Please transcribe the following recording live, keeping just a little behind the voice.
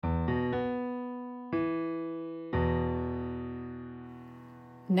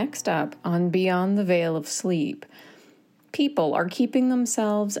Next up on Beyond the Veil of Sleep, people are keeping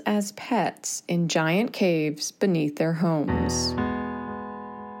themselves as pets in giant caves beneath their homes.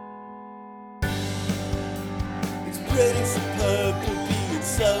 It's pretty superb to be in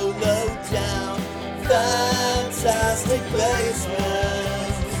so low down. Fantastic basements.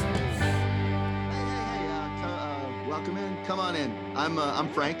 Hey, welcome in. Come on in.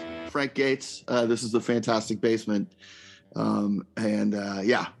 I'm Frank Gates. This is the Fantastic Basement. I'm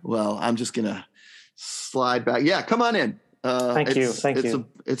just gonna slide back. Yeah, come on in. Thank you.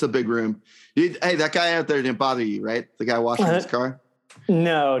 It's a big room. Hey, that guy out there didn't bother you, right? The guy washing his car?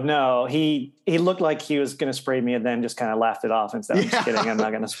 No. He looked like he was going to spray me and then just kind of laughed it off and said, I'm just kidding. I'm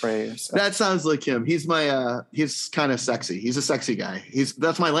not going to spray you. So. That sounds like him. He's he's kind of sexy. He's a sexy guy.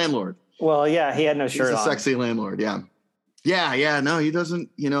 That's my landlord. Well, yeah, he had no shirt on. He's a sexy landlord. Yeah. No, he doesn't,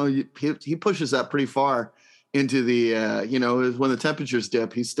 he pushes that pretty far into the, when the temperatures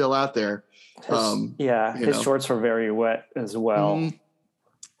dip, he's still out there. His shorts were very wet as well.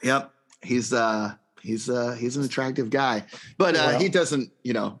 Mm-hmm. Yep. He's an attractive guy, but he doesn't,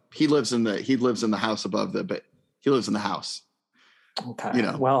 he lives in the house above but he lives in the house. Okay.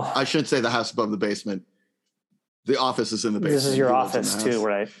 I shouldn't say the house above the basement. The office is in the basement. This is your office too,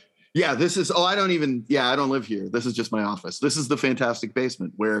 right? Yeah, I don't live here. This is just my office. This is the Fantastic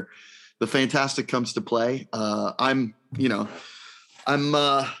Basement where the fantastic comes to play. It's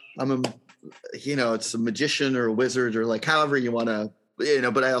a magician or a wizard or like however you want to,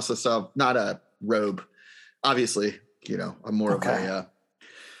 but I also saw not a robe. Obviously, I'm more of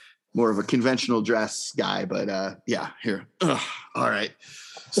a conventional dress guy, but here. Ugh, all right.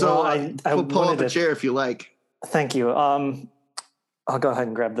 So I pull up a chair if you like. Thank you. I'll go ahead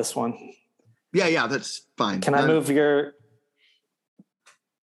and grab this one. Yeah, that's fine. Can I move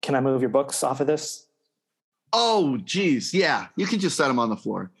your books off of this? Oh, geez. Yeah. You can just set them on the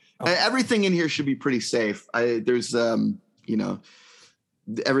floor. Okay. Everything in here should be pretty safe. There's, every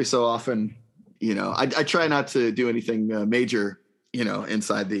so often, I try not to do anything major,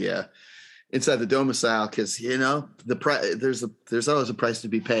 inside the domicile. Cause there's always a price to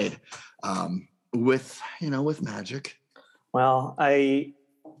be paid, with magic. Well, I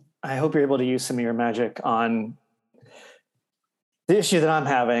hope you're able to use some of your magic on the issue that I'm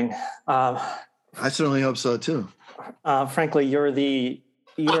having. I certainly hope so too. Frankly, you're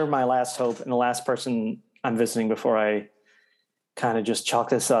my last hope and the last person I'm visiting before I kind of just chalk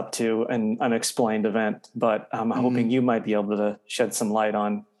this up to an unexplained event. But I'm hoping you might be able to shed some light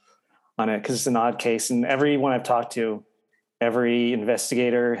on it because it's an odd case. And everyone I've talked to, every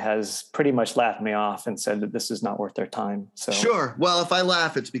investigator has pretty much laughed me off and said that this is not worth their time. So sure. Well, if I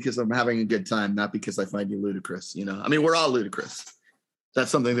laugh, it's because I'm having a good time, not because I find you ludicrous. We're all ludicrous. That's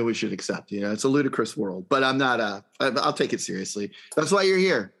something that we should accept. It's a ludicrous world, but I'm not. I'll take it seriously. That's why you're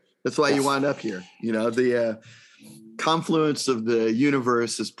here. That's why you wound up here. The confluence of the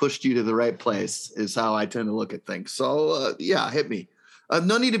universe has pushed you to the right place. Is how I tend to look at things. So hit me.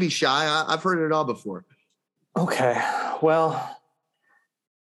 No need to be shy. I've heard it all before. Okay. Well,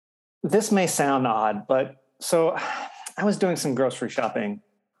 this may sound odd, but so I was doing some grocery shopping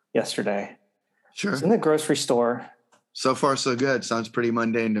yesterday. Sure. I was in the grocery store. So far, so good. Sounds pretty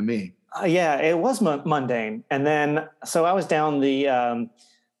mundane to me. Yeah, it was mundane. And then, so I was down the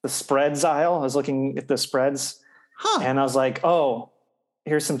spreads aisle. I was looking at the spreads, and I was like, "Oh,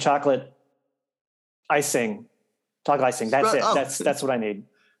 here's some chocolate icing. That's it. Oh. That's what I need."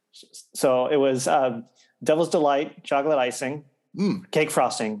 So it was Devil's Delight chocolate icing, cake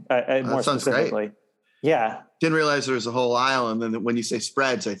frosting, more specifically. Great. Yeah, didn't realize there was a whole aisle. And then when you say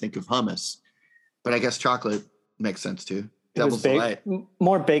spreads, I think of hummus, but I guess chocolate makes sense too. Devil's Delight.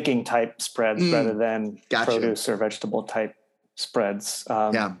 More baking type spreads rather than produce or vegetable type spreads.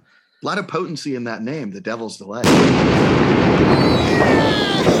 A lot of potency in that name, the Devil's Delight.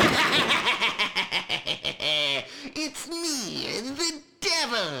 It's me, the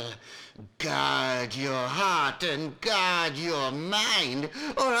devil. Guard your heart and guard your mind,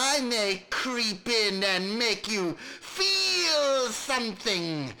 or I may creep in and make you feel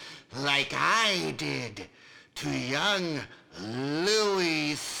something like I did to young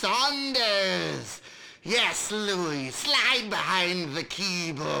Louie Saunders. Yes, Louie, slide behind the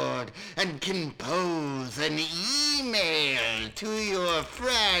keyboard and compose an email to your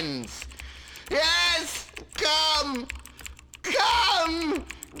friends. Yes, come,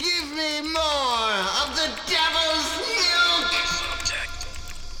 give me more of the devil's milk. Subject.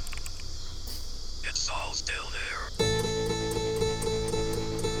 It's all still there.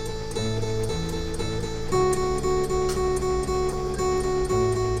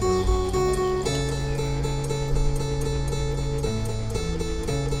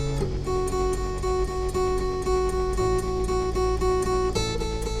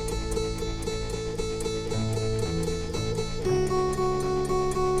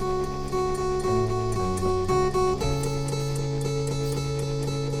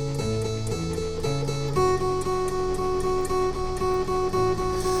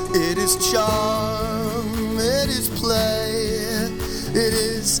 is charm, it is play, it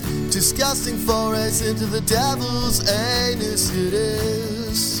is disgusting forays into the devil's anus, it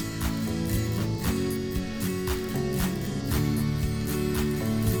is.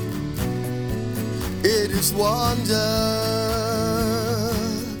 It is wonder.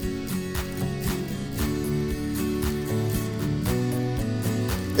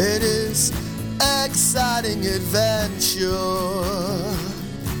 It is exciting adventure.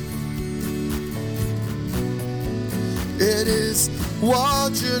 It is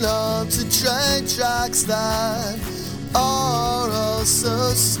wandering onto train tracks that are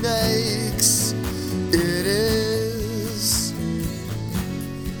also snakes. It is.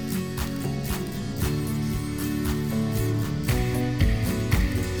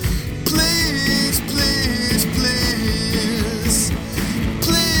 Please, please, please.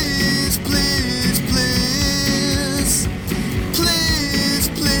 Please, please, please. Please,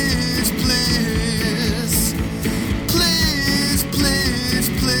 please, please. Please, please,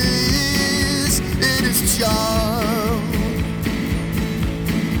 please. It is charm.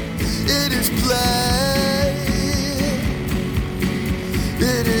 It is play.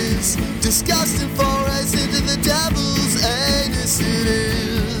 It is disgusting forays into the devil's anus. It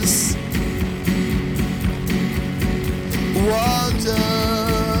is wonder.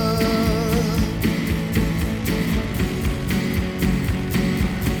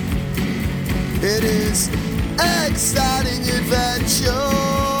 It is exciting adventure.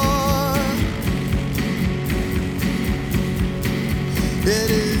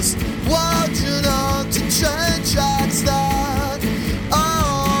 It is wandering onto train tracks that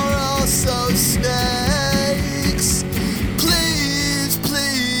are also snakes. Please,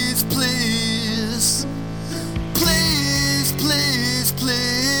 please, please. Please, please,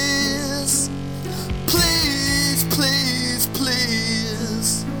 please. Please, please,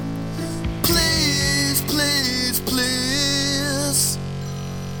 please. Please, please, please.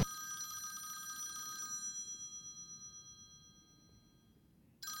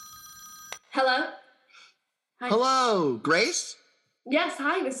 Hello? Hi. Hello, Grace? Yes,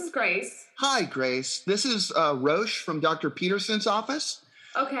 hi, this is Grace. Hi, Grace. This is Roche from Dr. Peterson's office.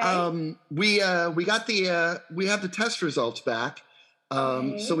 Okay. We got we have the test results back.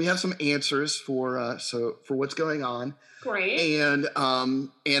 Okay. So we have some answers for what's going on. Great. And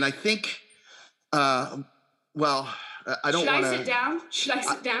I think I don't want to. Should I sit down? Should I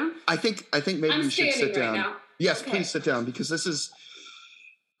sit down? I think maybe I'm you should sit down. right now. Yes, Okay. please sit down because this is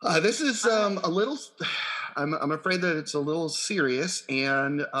a little. I'm afraid that it's a little serious,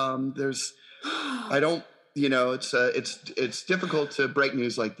 and there's. I don't. It's difficult to break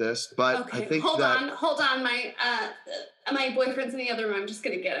news like this, but Okay. I think Hold on. My boyfriend's in the other room. I'm just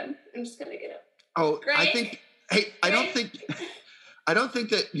gonna get him. Oh, Greg? I think. Hey, I don't think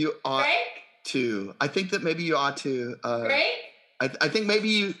that you ought Greg? to. I think that maybe you ought to. Greg? I think maybe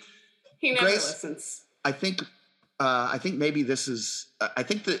you. He never Grace, listens. I think maybe this is. I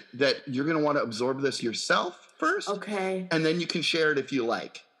think that you're going to want to absorb this yourself first, Okay. and then you can share it if you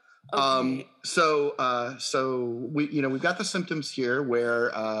like. Okay. So we've got the symptoms here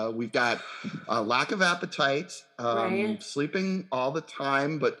where we've got a lack of appetite, Right. sleeping all the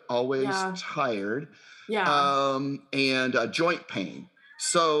time but always Yeah. tired, Yeah. and joint pain.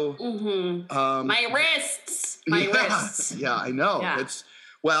 So My wrists. My wrists. Yeah, I know. Yeah.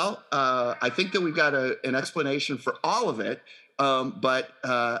 I think that we've got an explanation for all of it. But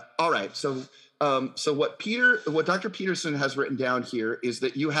all right. So what Dr. Peterson has written down here is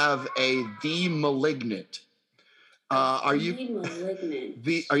that you have the malignant. Are you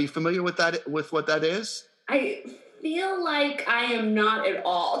malignant? Are you familiar with that? With what that is? I feel like I am not at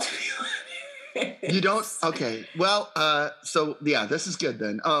all. To be honest. You don't? Okay. Well, this is good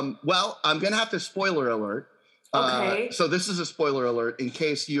then. I'm gonna have to spoiler alert. Okay. So this is a spoiler alert in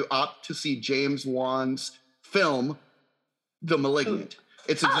case you opt to see James Wan's film, The Malignant.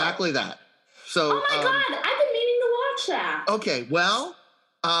 It's exactly that. So. Oh my God! I've been meaning to watch that. Okay. Well,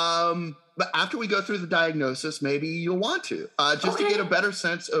 but after we go through the diagnosis, maybe you'll want to just to get a better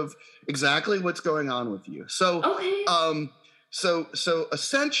sense of exactly what's going on with you. So. Okay. So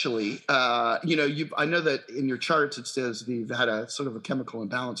essentially, I know that in your charts it says you've had a sort of a chemical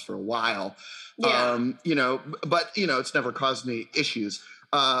imbalance for a while. Yeah. But it's never caused any issues.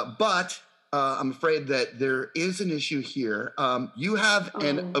 But I'm afraid that there is an issue here. You have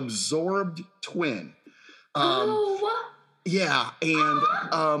an absorbed twin. Yeah, and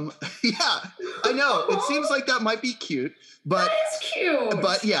I know it seems like that might be cute, but that is cute.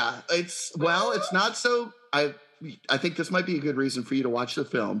 But yeah, it's not so. I think this might be a good reason for you to watch the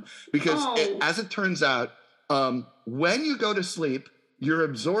film because as it turns out, when you go to sleep, your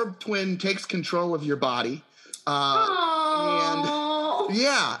absorbed twin takes control of your body. Oh, and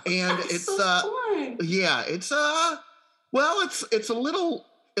yeah, and it's so fun. yeah, it's well, it's a little,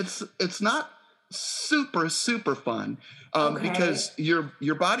 it's not super fun, because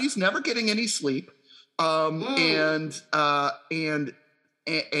your body's never getting any sleep, and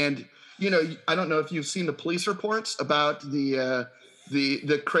you know, I don't know if you've seen the police reports about the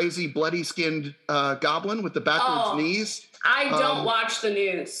crazy bloody skinned goblin with the backwards knees. I don't watch the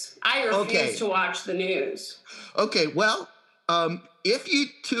news. I refuse to watch the news. Okay, well, if you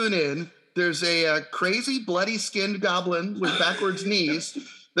tune in, there's a crazy bloody skinned goblin with backwards knees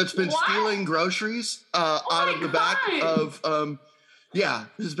that's been stealing groceries out of the back of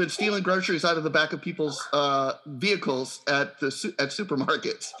has been stealing groceries out of the back of people's vehicles at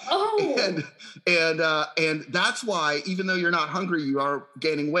supermarkets. And that's why, even though you're not hungry, you are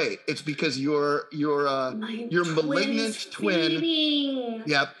gaining weight. It's because your malignant twin.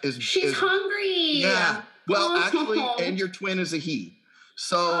 She's hungry. Yeah. Well, actually, and your twin is a he.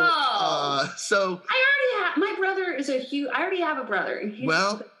 So I already have, my brother is I already have a brother, and he's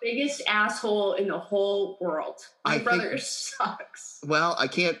the biggest asshole in the whole world. My brother sucks. Well, I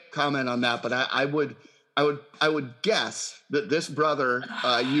can't comment on that, but I would guess that this brother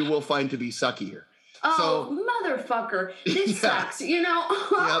you will find to be suckier. Motherfucker, this sucks. You know,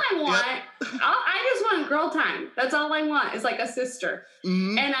 I just want girl time. That's all I want, is like a sister.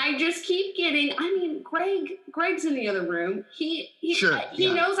 Mm-hmm. And I just keep getting, Greg's in the other room. He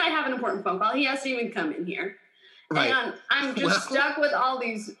knows I have an important phone call. He has to even come in here. Right. And I'm just stuck with all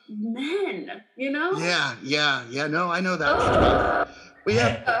these men, you know? Yeah. No, I know that.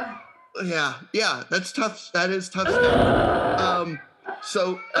 Yeah, that's tough. That is tough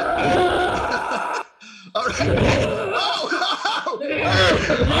stuff. All right.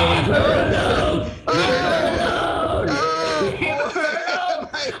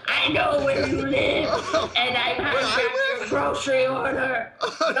 I know where you live, and I have your grocery order.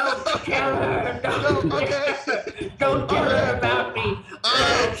 Don't tell her. Don't tell her about me.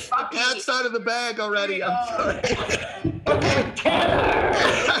 The cat's out of the bag already. I'm sorry. Don't tell her.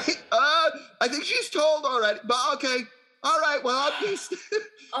 I think she's told already, but okay. All right, well, I'll be...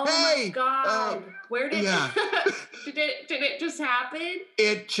 my God. Where did did it just happen?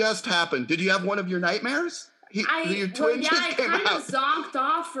 It just happened. Did you have one of your nightmares? Your twin just came out. I kind of zonked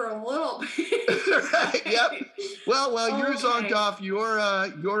off for a little bit. Right, yep. Well, you're zonked off. Your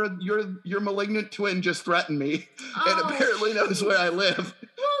malignant twin just threatened me and apparently knows where I live.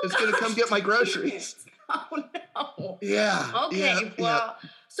 It's going to come get my groceries. Oh, no. Yeah. Okay,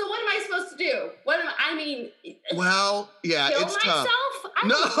 so what am I supposed to do? It's myself? tough.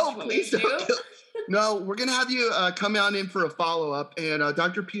 No, please don't. No, we're going to have you come on in for a follow-up, and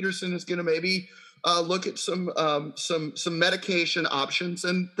Dr. Peterson is going to maybe look at some medication options,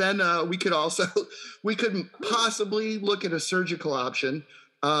 and then we could possibly look at a surgical option.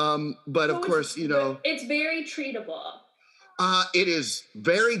 But of course, you know, it's very treatable. It is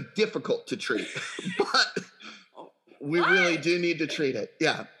very difficult to treat, but we really do need to treat it.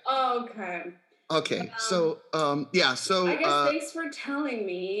 Yeah. Okay. So I guess thanks for telling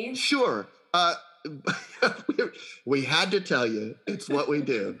me. Sure. We had to tell you. It's what we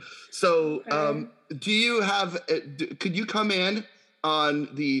do. So, do you have? Could you come in on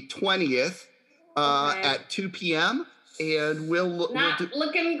the 20th at 2 p.m. and we'll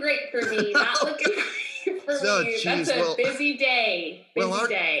looking great for me. Not looking great for me. That's a busy day. Our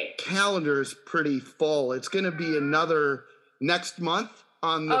calendar is pretty full. It's going to be another next month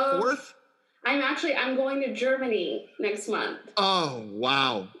on the 4th. I'm going to Germany next month. Oh,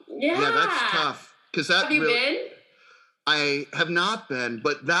 wow. Yeah, that's tough. Have you been? I have not been,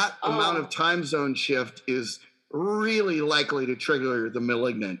 but that amount of time zone shift is really likely to trigger the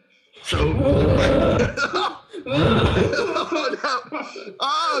malignant. So,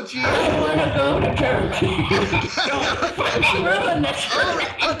 oh, geez. I want to go to Turkey. Don't fucking ruin this for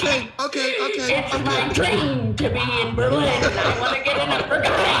me. Okay. It's my dream to be in Berlin, and I want to get in a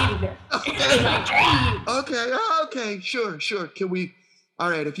brigade. It's my dream. Okay, sure. Can we... All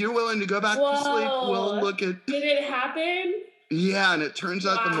right, if you're willing to go back to sleep, we'll look at... Did it happen? Yeah, and it turns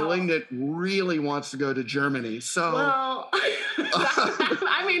out the malignant really wants to go to Germany. So... Well, who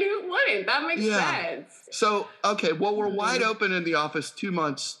wouldn't? That makes sense. So, we're wide open in the office 2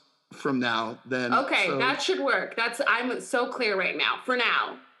 months from now, then. Okay, that should work. I'm so clear right now, for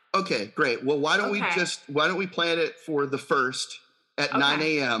now. Okay, great. Well, why don't we plan it for the 1st at 9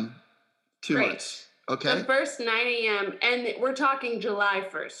 a.m., 2 months? Okay. The first 9 a.m. and we're talking July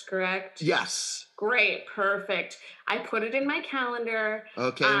 1st, correct? Yes. Great, perfect. I put it in my calendar.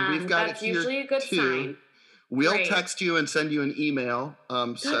 Okay, we've got that's it here usually a good sign. We'll text you and send you an email.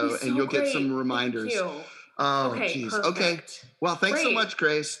 And you'll get some reminders. Thank you. Oh, geez. Okay. Well, thanks so much,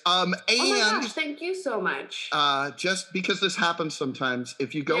 Grace. And oh my gosh, thank you so much. Just because this happens sometimes,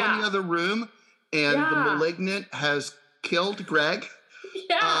 if you go in the other room and the malignant has killed Greg,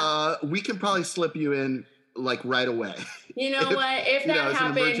 we can probably slip you in like right away. You know what? If that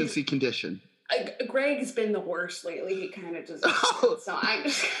happens, an emergency condition. Greg's been the worst lately. He kind of just so I'm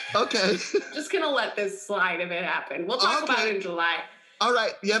just just gonna let this slide if it happened. We'll talk about it in July. All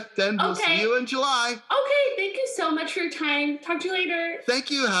right. Yep. Then we'll see you in July. Okay. Thank you so much for your time. Talk to you later. Thank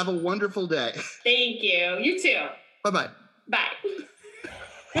you. Have a wonderful day. Thank you. You too. Bye-bye.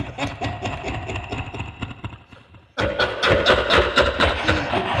 Bye.